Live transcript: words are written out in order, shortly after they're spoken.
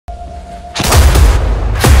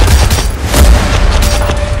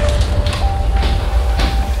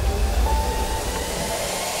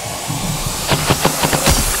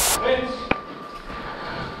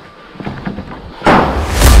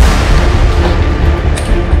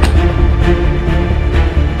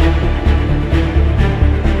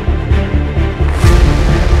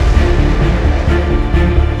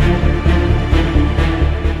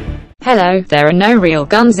Hello, there are no real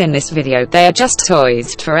guns in this video, they are just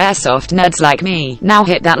toys for airsoft nerds like me. Now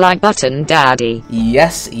hit that like button, daddy.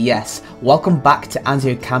 Yes. Welcome back to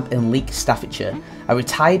Anzio Camp in Leek, Staffordshire, a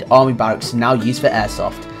retired army barracks now used for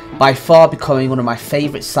airsoft, by far becoming one of my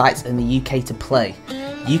favourite sites in the UK to play.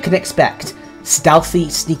 You can expect stealthy,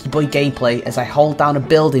 sneaky boy gameplay as I hold down a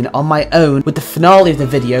building on my own, with the finale of the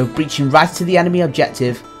video breaching right to the enemy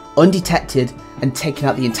objective, undetected, and taking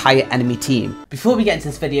out the entire enemy team. Before we get into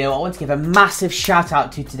this video, I want to give a massive shout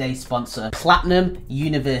out to today's sponsor, Platinum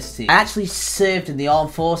University. I actually served in the armed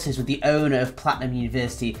forces with the owner of Platinum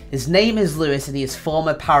University. His name is Lewis and he is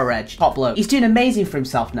former Power Edge top bloke. He's doing amazing for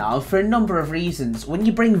himself now for a number of reasons. When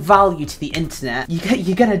you bring value to the internet,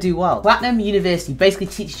 you're gonna do well. Platinum University basically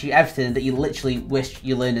teaches you everything that you literally wish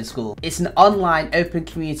you learned in school. It's an online open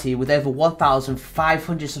community with over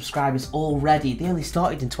 1,500 subscribers already. They only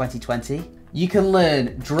started in 2020. You can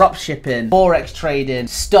learn dropshipping, forex trading,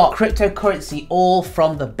 stock, cryptocurrency, all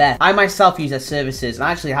from the best. I myself use their services and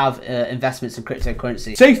I actually have investments in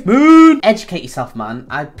cryptocurrency. Safe moon! Educate yourself, man.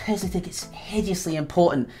 I personally think it's hideously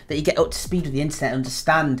important that you get up to speed with the internet and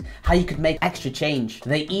understand how you could make extra change.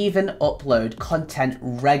 They even upload content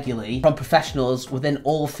regularly from professionals within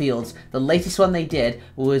all fields. The latest one they did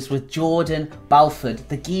was with Jordan Balford,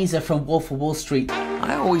 the geezer from Wolf of Wall Street.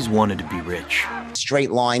 I always wanted to be rich.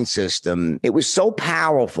 Straight line system. It was so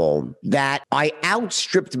powerful that I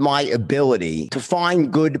outstripped my ability to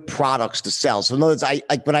find good products to sell. So in other words,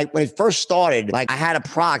 when it first started, I had a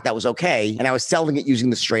product that was okay and I was selling it using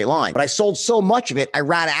the straight line. But I sold so much of it, I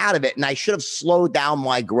ran out of it and I should have slowed down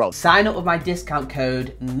my growth. Sign up with my discount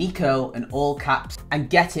code Nicco in all caps and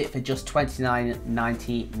get it for just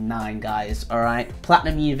 $29.99, guys. All right.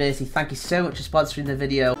 Platinum University, thank you so much for sponsoring the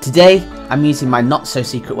video. Today, I'm using my not so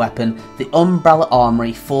secret weapon, the Umbrella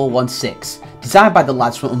Armory 416, designed by the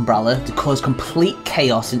lads from Umbrella to cause complete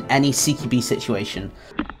chaos in any CQB situation.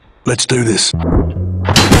 Let's do this.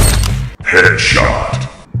 Headshot.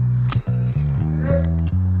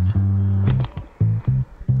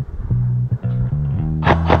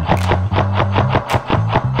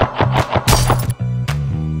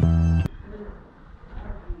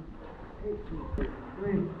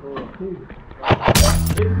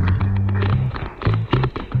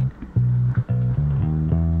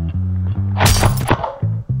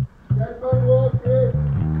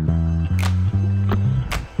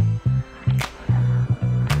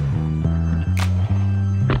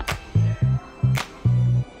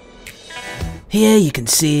 Here you can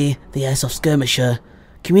see the airsoft skirmisher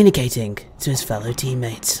communicating to his fellow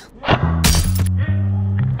teammates.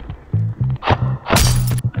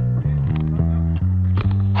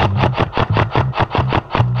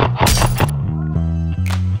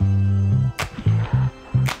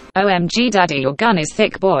 OMG daddy, your gun is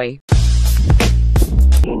thick, boy.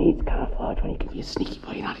 He needs camouflage when he can be a sneaky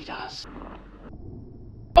boy, and he does.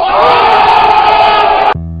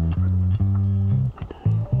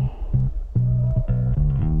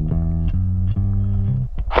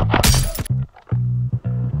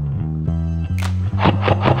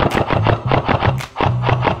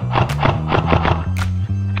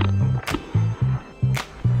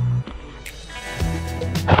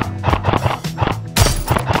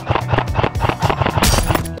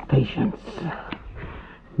 Patience.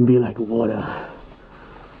 Be like water.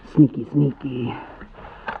 Sneaky, sneaky.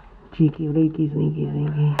 Cheeky, leaky, sneaky,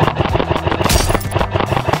 sneaky.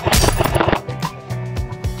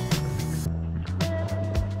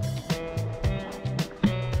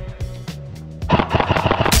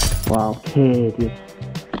 Wow, kid.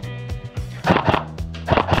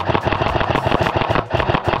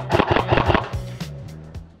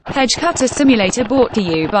 Hedge Cutter Simulator brought to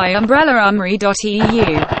you by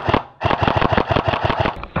UmbrellaArmory.eu.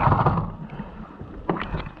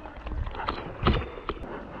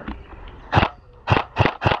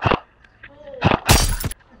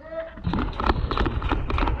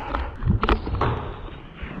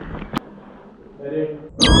 Ready?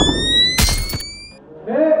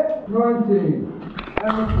 Hit! 19, 18,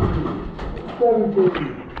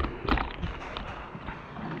 17.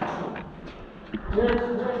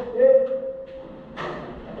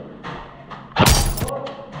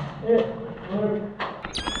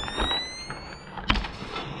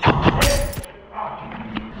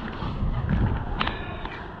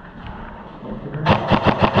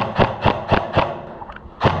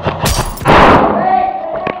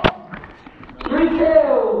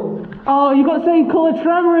 Oh, you got the same colour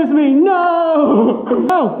tremor as me. No!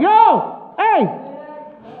 Yo! Hey!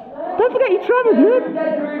 Don't forget your tremor, dude.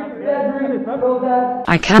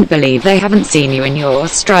 I can't believe they haven't seen you in your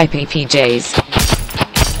stripy PJs.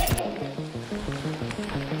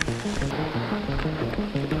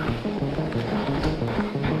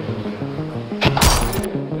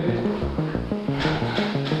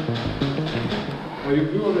 Are you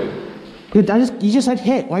blue or red? Good, you just said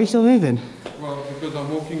hit. Why are you still moving? Well, because I'm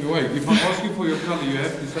walking away. If I'm asking for your colour, you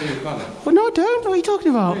have to say your colour. Well, no, don't. What are you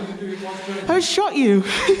talking about? I shot you.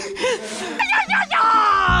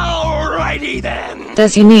 Alrighty then.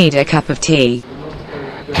 Does he need a cup of tea?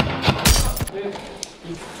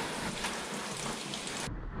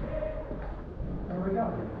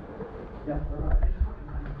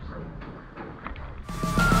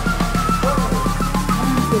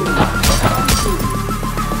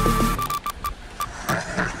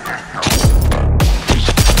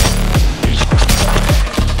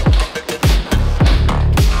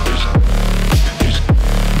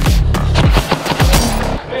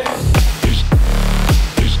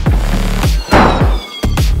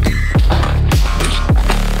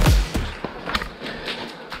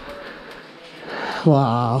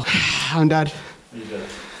 Wow. I'm dead.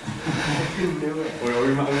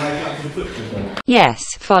 Yes,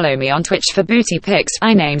 follow me on Twitch for booty pics.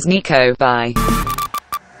 iNamesNicco. Bye.